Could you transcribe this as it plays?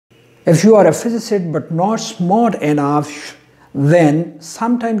If you are a physicist but not smart enough, then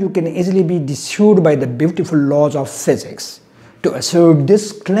sometimes you can easily be deceived by the beautiful laws of physics. To assert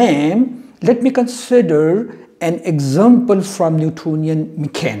this claim, let me consider an example from Newtonian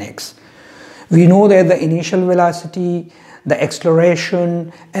mechanics. We know that the initial velocity, the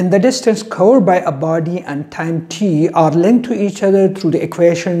acceleration, and the distance covered by a body and time t are linked to each other through the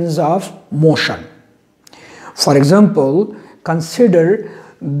equations of motion. For example, consider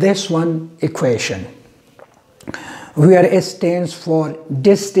this one equation, where S stands for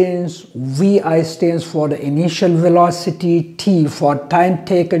distance, Vi stands for the initial velocity, T for time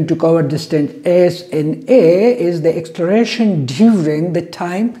taken to cover distance S, and A is the acceleration during the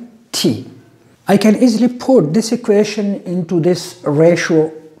time T. I can easily put this equation into this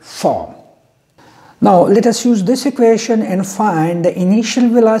ratio form. Now let us use this equation and find the initial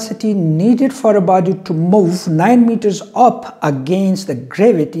velocity needed for a body to move 9 meters up against the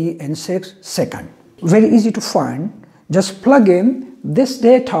gravity in 6 seconds. Very easy to find. Just plug in this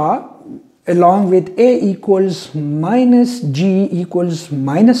data along with A equals minus G equals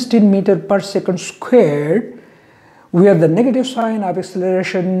minus 10 meters per second squared, where the negative sign of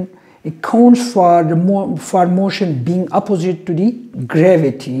acceleration accounts for motion being opposite to the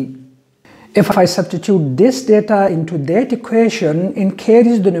gravity. If I substitute this data into that equation and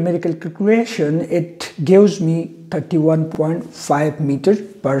carries the numerical calculation, it gives me 31.5 meters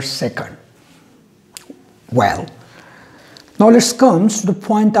per second. Well, now let's come to the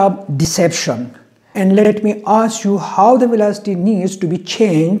point of deception, and let me ask you how the velocity needs to be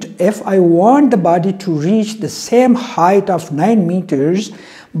changed if I want the body to reach the same height of 9 meters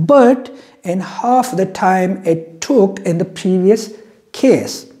but in half the time it took in the previous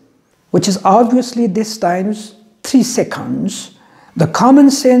case, which is obviously this times 3 seconds. The common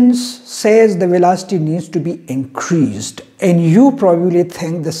sense says the velocity needs to be increased, and you probably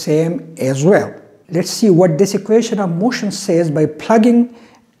think the same as well. Let's see what this equation of motion says by plugging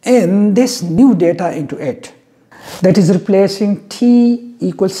in this new data into it. That is replacing t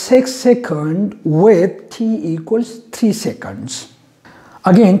equals 6 seconds with t equals 3 seconds.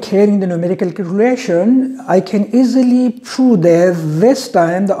 Again, carrying the numerical calculation, I can easily prove that this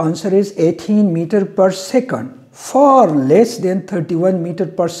time the answer is 18 meters per second, far less than 31 meters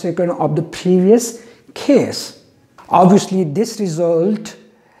per second of the previous case. Obviously, this result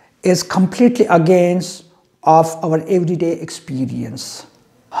is completely against of our everyday experience.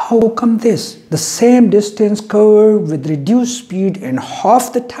 How come this? The same distance covered with reduced speed in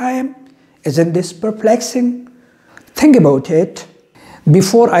half the time? Isn't this perplexing? Think about it.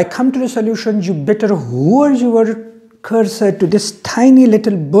 Before I come to the solution, you better hover your cursor to this tiny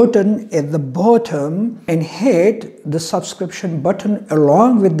little button at the bottom and hit the subscription button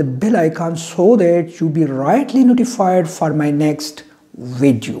along with the bell icon so that you'll be rightly notified for my next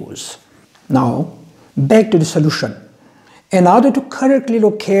videos. Now, back to the solution. In order to correctly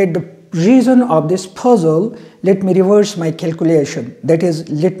locate the reason of this puzzle, let me reverse my calculation. That is,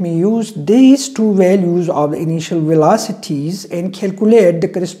 let me use these two values of the initial velocities and calculate the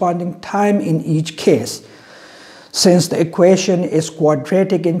corresponding time in each case. Since the equation is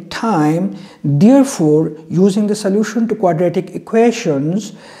quadratic in time, therefore, using the solution to quadratic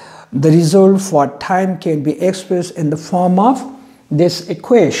equations, the result for time can be expressed in the form of this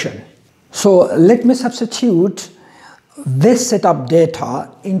equation. So let me substitute this set of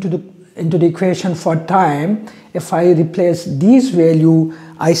data into the equation for time. If I replace these values,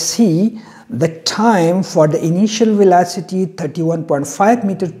 I see the time for the initial velocity 31.5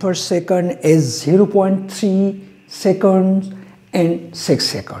 meters per second is 0.3 seconds and 6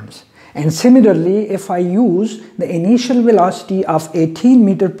 seconds. And similarly, if I use the initial velocity of 18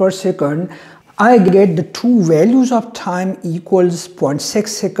 meters per second, I get the two values of time equals 0.6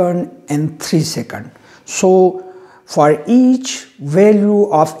 second and 3 seconds. So for each value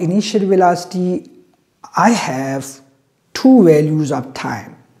of initial velocity, I have two values of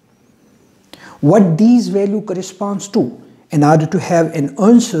time. What these values corresponds to? In order to have an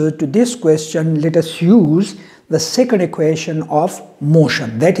answer to this question, let us use the second equation of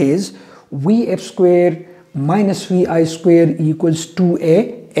motion. That is, Vf squared minus Vi squared equals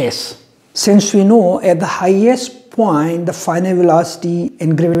 2as. Since we know at the highest point the final velocity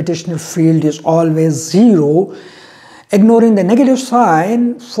in gravitational field is always 0, ignoring the negative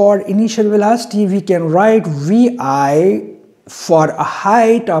sign for initial velocity, we can write Vi for a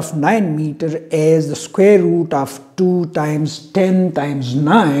height of 9 meters as the square root of 2 times 10 times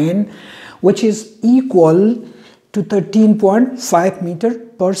 9, which is equal to 13.5 meters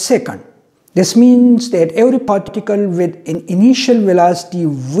per second. This means that every particle with an initial velocity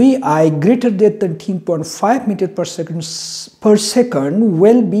vi greater than 13.5 meters per second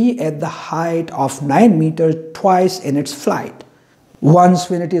will be at the height of 9 meters twice in its flight. Once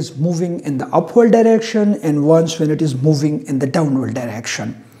when it is moving in the upward direction and once when it is moving in the downward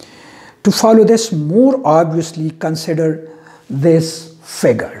direction. To follow this more obviously, consider this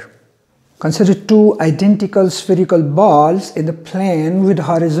figure. Consider two identical spherical balls in the plane with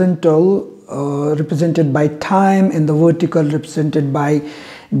horizontal represented by time and the vertical represented by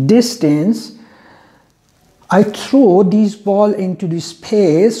distance. I throw these balls into the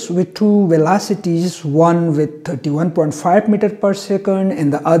space with two velocities, one with 31.5 meters per second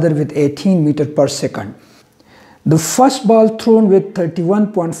and the other with 18 meters per second. The first ball thrown with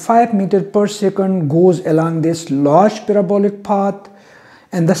 31.5 meters per second goes along this large parabolic path,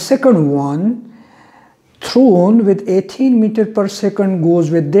 and the second one thrown with 18 meters per second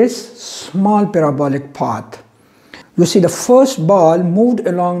goes with this small parabolic path. You see, the first ball moved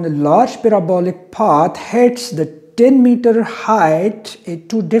along the large parabolic path hits the 10 meter height at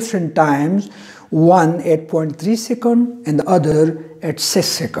two different times, one at 0.3 seconds and the other at 6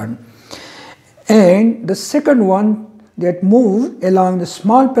 seconds. And the second one that moved along the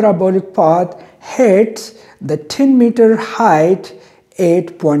small parabolic path hits the 10 meter height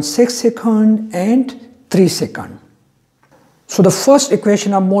at 0.6 seconds and 3 seconds. So the first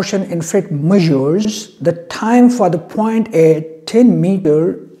equation of motion in fact measures the time for the point at 10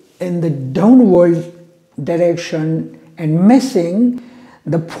 meters in the downward direction and missing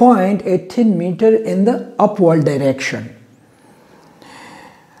the point at 10 meters in the upward direction.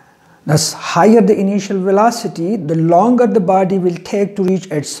 Thus, higher the initial velocity, the longer the body will take to reach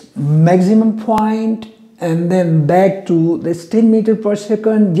its maximum point and then back to this 10 meters per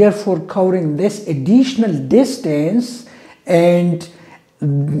second, therefore covering this additional distance and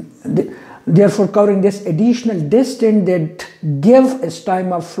therefore covering this additional distance that gives its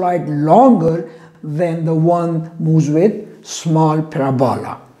time of flight longer than the one moves with small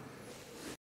parabola.